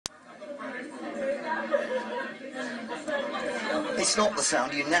It's not the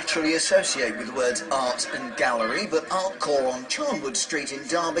sound you naturally associate with the words art and gallery, but Artcore on Charnwood Street in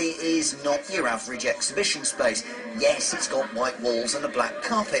Derby is not your average exhibition space. Yes, it's got white walls and a black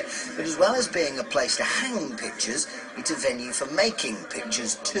carpet, but as well as being a place to hang pictures, it's a venue for making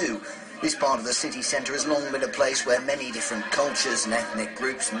pictures too. This part of the city centre has long been a place where many different cultures and ethnic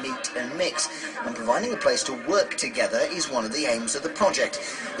groups meet and mix, and providing a place to work together is one of the aims of the project.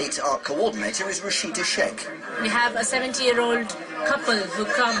 Its art coordinator is Rashida Sheikh. We have a 70-year-old couple who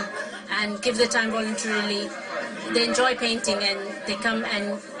come and give their time voluntarily. They enjoy painting and they come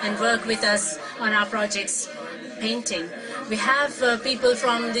and work with us on our projects painting. We have people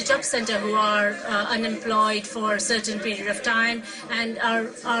from the job centre who are unemployed for a certain period of time and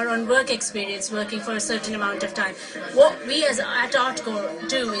are on work experience working for a certain amount of time. What we at Artcore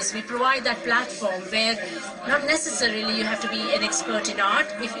do is we provide that platform where not necessarily you have to be an expert in art.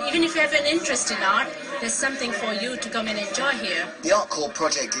 Even if you have an interest in art, there's something for you to come and enjoy here. The Artcore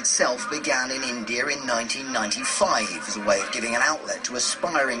project itself began in India in 1995 as a way of giving an outlet to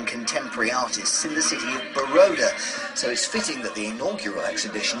aspiring contemporary artists in the city of Baroda. So it's fitting that the inaugural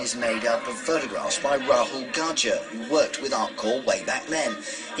exhibition is made up of photographs by Rahul Gajja, who worked with Artcore way back then.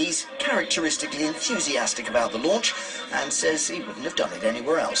 He's characteristically enthusiastic about the launch and says he wouldn't have done it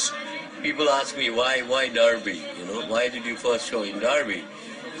anywhere else. People ask me why Derby, why did you first show in Derby?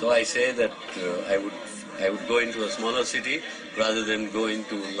 So I say that I would go into a smaller city rather than go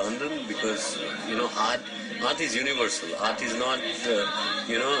into London because, art is universal. Art is not,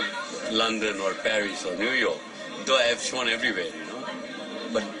 London or Paris or New York, though I have shown everywhere,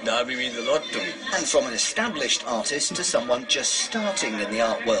 But Derby means a lot to me. And from an established artist to someone just starting in the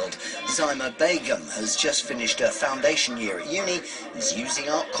art world, Zaima Begum has just finished her foundation year at uni and is using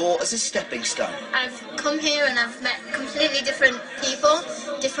Artcore as a stepping stone. I've come here and I've met completely different people,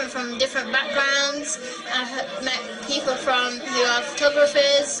 from different backgrounds. I've met people who are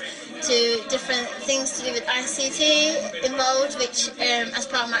photographers, to different things to do with ICT involved, which as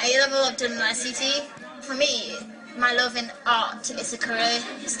part of my A-level I've done ICT. For me, my love in art is a career,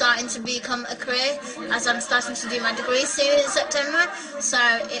 starting to become a career as I'm starting to do my degree soon in September, so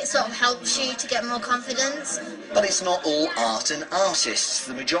it sort of helps you to get more confidence. But it's not all art and artists.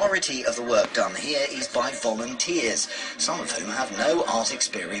 The majority of the work done here is by volunteers, some of whom have no art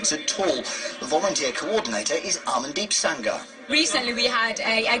experience at all. The volunteer coordinator is Amandeep Sangha. Recently we had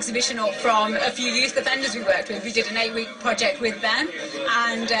an exhibition up from a few youth offenders we worked with. We did an 8-week project with them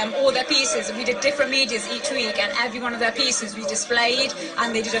and all their pieces. We did different medias each week and every one of their pieces we displayed,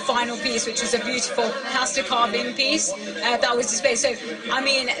 and they did a final piece which was a beautiful plaster carving piece that was displayed. So,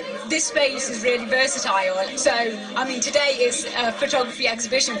 this space is really versatile. So, today is a photography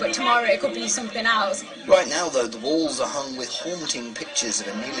exhibition, but tomorrow it could be something else. Right now, though, the walls are hung with haunting pictures of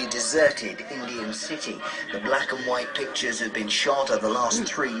a nearly deserted Indian city. The black and white pictures have been shot over the last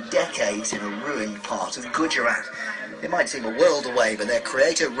 3 decades in a ruined part of Gujarat. It might seem a world away, but their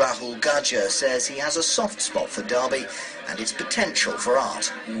creator Rahul Gajja says he has a soft spot for Derby and its potential for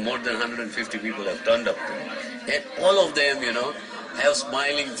art. More than 150 people have turned up to me, and all of them, have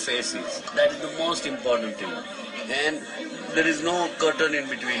smiling faces. That is the most important thing. And there is no curtain in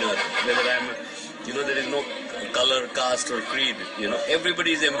between us, whether there is no color, caste or creed.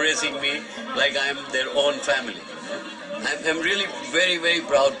 Everybody is embracing me like I am their own family. I'm really very, very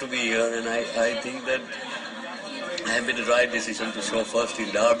proud to be here, and I think that I have made the right decision to show first in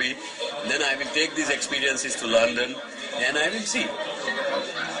Derby. Then I will take these experiences to London, and I will see.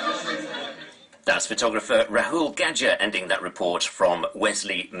 That's photographer Rahul Gajja ending that report from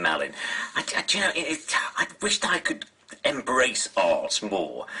Wesley Mallin. I wish that I could embrace art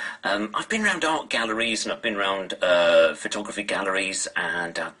more. I've been around art galleries and I've been around photography galleries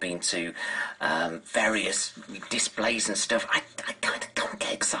and I've been to various displays and stuff. I kind of can't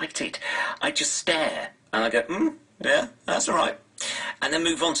get excited. I just stare and I go, yeah, that's all right. And then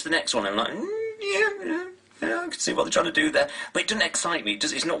move on to the next one and I'm like, yeah, I can see what they're trying to do there. But it doesn't excite me.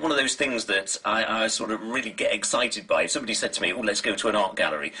 It's not one of those things that I sort of really get excited by. If somebody said to me, let's go to an art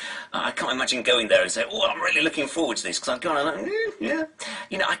gallery, I can't imagine going there and say, I'm really looking forward to this, because I've gone and yeah.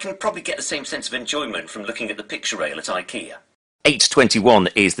 I can probably get the same sense of enjoyment from looking at the picture rail at IKEA. 8:21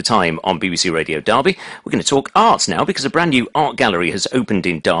 is the time on BBC Radio Derby. We're going to talk arts now because a brand new art gallery has opened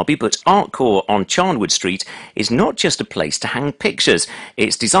in Derby, but Artcore on Charnwood Street is not just a place to hang pictures.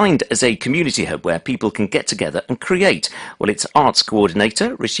 It's designed as a community hub where people can get together and create. Well, its arts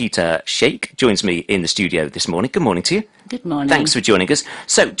coordinator, Rashida Sheikh, joins me in the studio this morning. Good morning to you. Good morning. Thanks for joining us.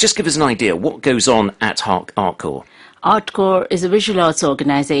 So, just give us an idea, what goes on at Artcore? Artcore is a visual arts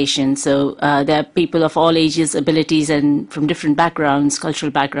organisation, so there are people of all ages, abilities and from different backgrounds,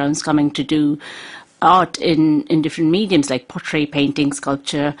 cultural backgrounds, coming to do art in different mediums like pottery, painting,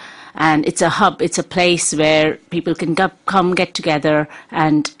 sculpture, and it's a hub. It's a place where people can come get together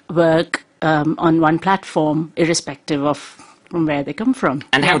and work on one platform, irrespective of from where they come from.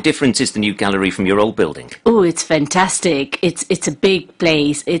 And how different is the new gallery from your old building? Oh, it's fantastic. It's a big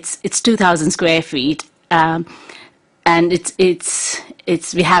place. It's 2,000 square feet, and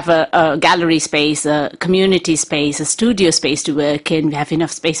we have a gallery space, a community space, a studio space to work in. We have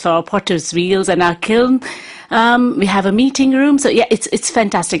enough space for our potter's wheels and our kiln. We have a meeting room. So yeah, it's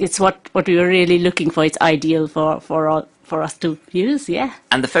fantastic. It's what we were really looking for. It's ideal for us to use, yeah.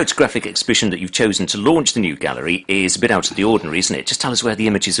 And the photographic exhibition that you've chosen to launch the new gallery is a bit out of the ordinary, isn't it? Just tell us where the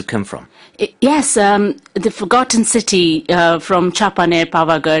images have come from. Yes, the Forgotten City from Chapaner,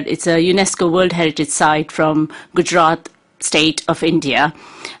 Pavagadh. It's a UNESCO World Heritage Site from Gujarat state of India.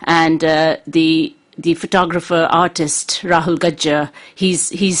 And the photographer artist Rahul Gajjar,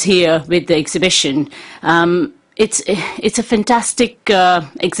 he's here with the exhibition. It's a fantastic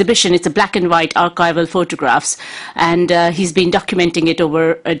exhibition. It's a black and white archival photographs, and he's been documenting it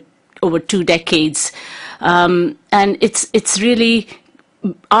over 2 decades. And it's really,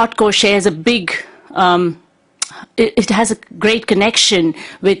 Artcore shares a big. It has a great connection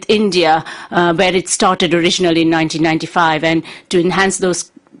with India, where it started originally in 1995, and to enhance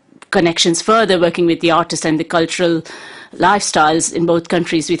those connections further, working with the artists and the cultural lifestyles in both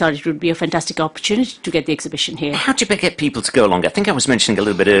countries, we thought it would be a fantastic opportunity to get the exhibition here. How do you get people to go along? I think I was mentioning a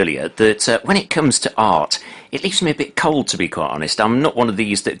little bit earlier that when it comes to art, it leaves me a bit cold, to be quite honest. I'm not one of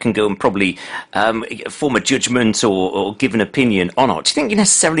these that can go and probably form a judgment or give an opinion on art. Do you think you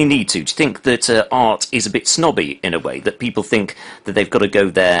necessarily need to? Do you think that art is a bit snobby in a way, that people think that they've got to go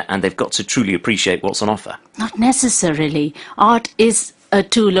there and they've got to truly appreciate what's on offer? Not necessarily. Art is a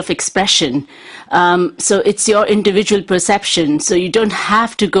tool of expression. So it's your individual perception. So you don't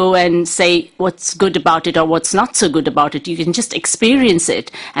have to go and say what's good about it or what's not so good about it. You can just experience it.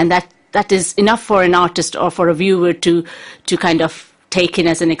 And that is enough for an artist or for a viewer to kind of take in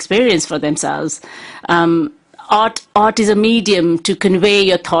as an experience for themselves. Art is a medium to convey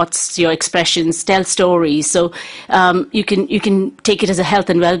your thoughts, your expressions, tell stories. So you can take it as a health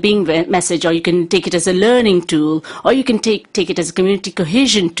and well-being message, or you can take it as a learning tool, or you can take it as a community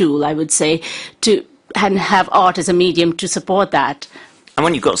cohesion tool, I would say, and have art as a medium to support that. And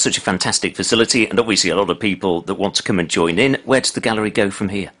when you've got such a fantastic facility, and obviously a lot of people that want to come and join in, where does the gallery go from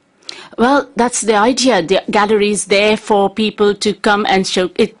here? Well, that's the idea. The gallery is there for people to come and show.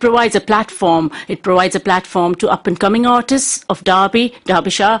 It provides a platform. It provides a platform to up-and-coming artists of Derby,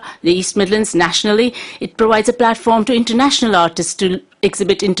 Derbyshire, the East Midlands, nationally. It provides a platform to international artists to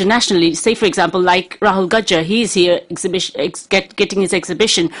exhibit internationally. Say, for example, like Rahul Gajjar, he's here getting his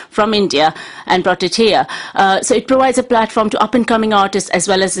exhibition from India and brought it here. So it provides a platform to up-and-coming artists as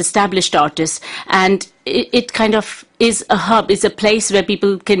well as established artists. And it kind of is a hub, is a place where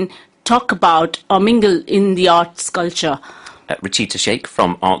people can talk about or mingle in the arts culture. Rachita Sheikh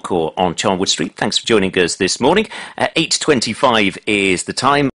from Artcore on Charnwood Street. Thanks for joining us this morning. 8:25 is the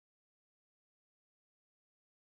time.